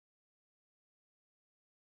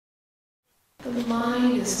The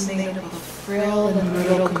mind is made up of frail and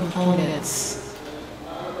brittle components.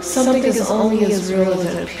 Something is only as real as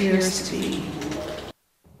it appears to be.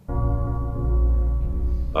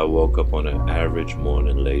 I woke up on an average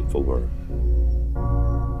morning late for work.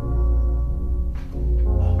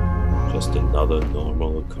 Just another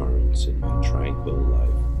normal occurrence in my tranquil life.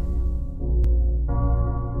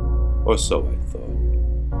 Or so I thought.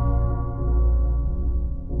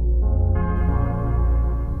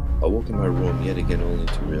 I woke in my room yet again only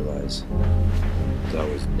to realize that I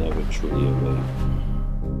was never truly awake.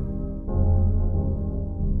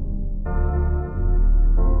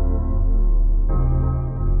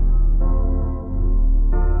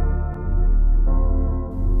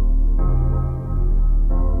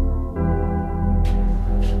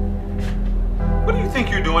 What do you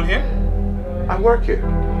think you're doing here? I work here.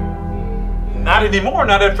 Not anymore,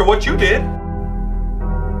 not after what you did.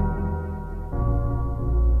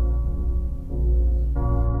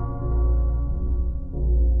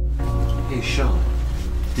 Hey Sean,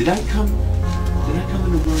 did I come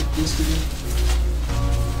into work yesterday?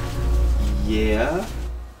 Yeah.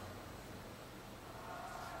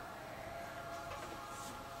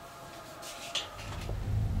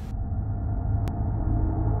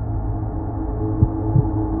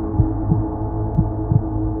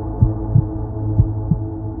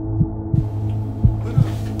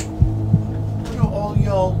 What are all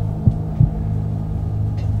y'all?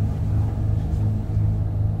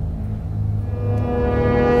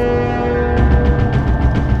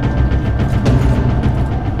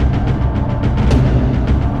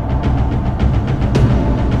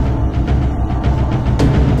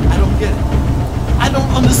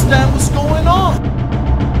 Understand what's going on.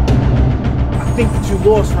 I think that you're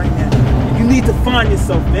lost right now. And you need to find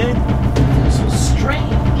yourself, man. It's so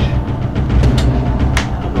strange.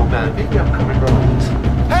 I don't know, man. Maybe I'm coming wrong.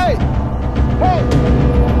 Hey! Hey!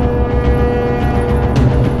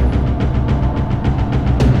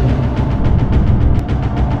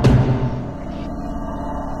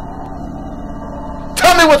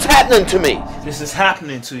 Tell me what's happening to me. This is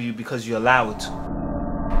happening to you because you allow it to.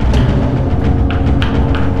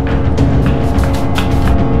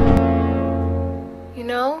 You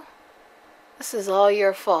know, this is all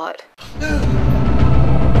your fault.